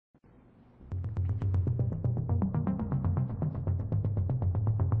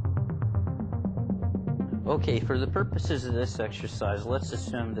Okay, for the purposes of this exercise, let's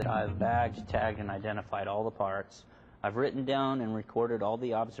assume that I've bagged, tagged, and identified all the parts. I've written down and recorded all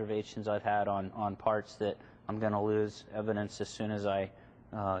the observations I've had on parts that I'm going to lose evidence as soon as I,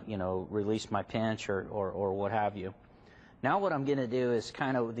 release my pinch or what have you. Now what I'm going to do is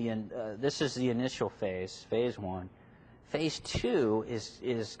kind of this is the initial phase, phase one. Phase two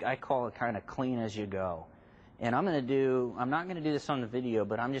is I call it kind of clean as you go. And I'm not going to do this on the video,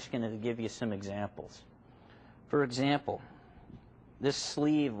 but I'm just going to give you some examples. For example, this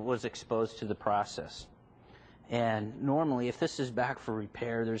sleeve was exposed to the process. And normally, if this is back for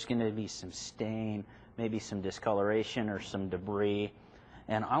repair, there's going to be some stain, maybe some discoloration or some debris.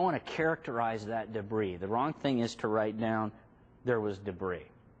 And I want to characterize that debris. The wrong thing is to write down there was debris.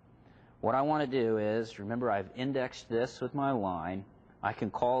 What I want to do is, remember I've indexed this with my line. I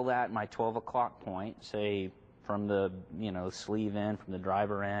can call that my 12 o'clock point, say from the sleeve end, from the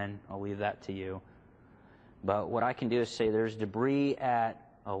driver end. I'll leave that to you. But what I can do is say there's debris at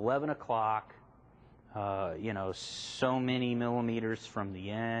 11 o'clock, so many millimeters from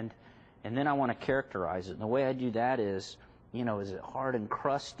the end, and then I want to characterize it. And the way I do that is it hard and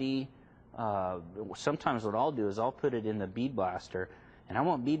crusty? Sometimes what I'll do is I'll put it in the bead blaster, and I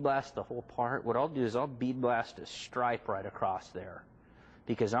won't bead blast the whole part. What I'll do is I'll bead blast a stripe right across there,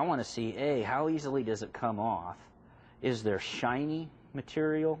 because I want to see, A, how easily does it come off? Is there shiny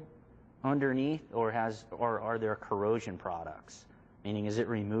material underneath, or are there corrosion products? Meaning, is it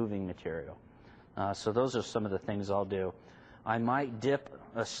removing material? So those are some of the things I'll do. I might dip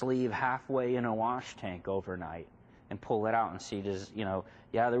a sleeve halfway in a wash tank overnight and pull it out and see,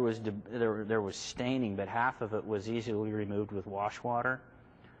 there was staining, but half of it was easily removed with wash water.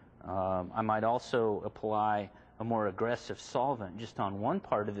 I might also apply a more aggressive solvent just on one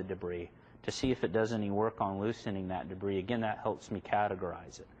part of the debris to see if it does any work on loosening that debris. Again, that helps me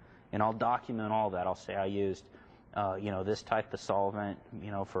categorize it. And I'll document all that. I'll say I used, this type of solvent,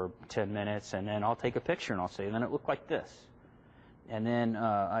 for 10 minutes, and then I'll take a picture and I'll say, then it looked like this. And then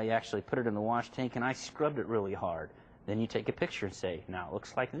I actually put it in the wash tank and I scrubbed it really hard. Then you take a picture and say, now it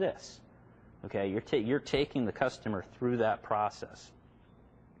looks like this. Okay, you're taking the customer through that process.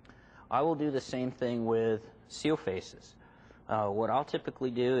 I will do the same thing with seal faces. What I'll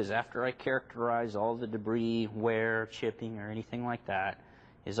typically do is, after I characterize all the debris, wear, chipping, or anything like that,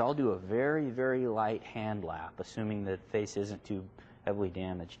 is I'll do a very, very light hand lap, assuming the face isn't too heavily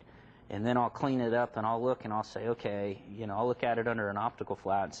damaged. And then I'll clean it up and I'll look and I'll say, okay, I'll look at it under an optical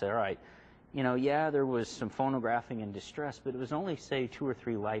flat and say, all right, there was some phonographing in distress, but it was only, say, 2 or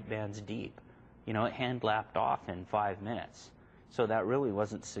 3 light bands deep. It hand lapped off in 5 minutes. So that really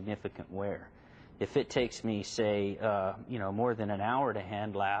wasn't significant wear. If it takes me, say, more than an hour to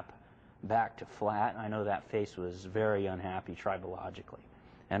hand lap back to flat, I know that face was very unhappy tribologically.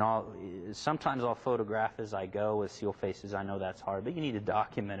 And sometimes I'll photograph as I go with seal faces. I know that's hard, but you need to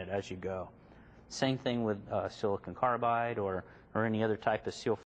document it as you go. Same thing with silicon carbide or any other type of seal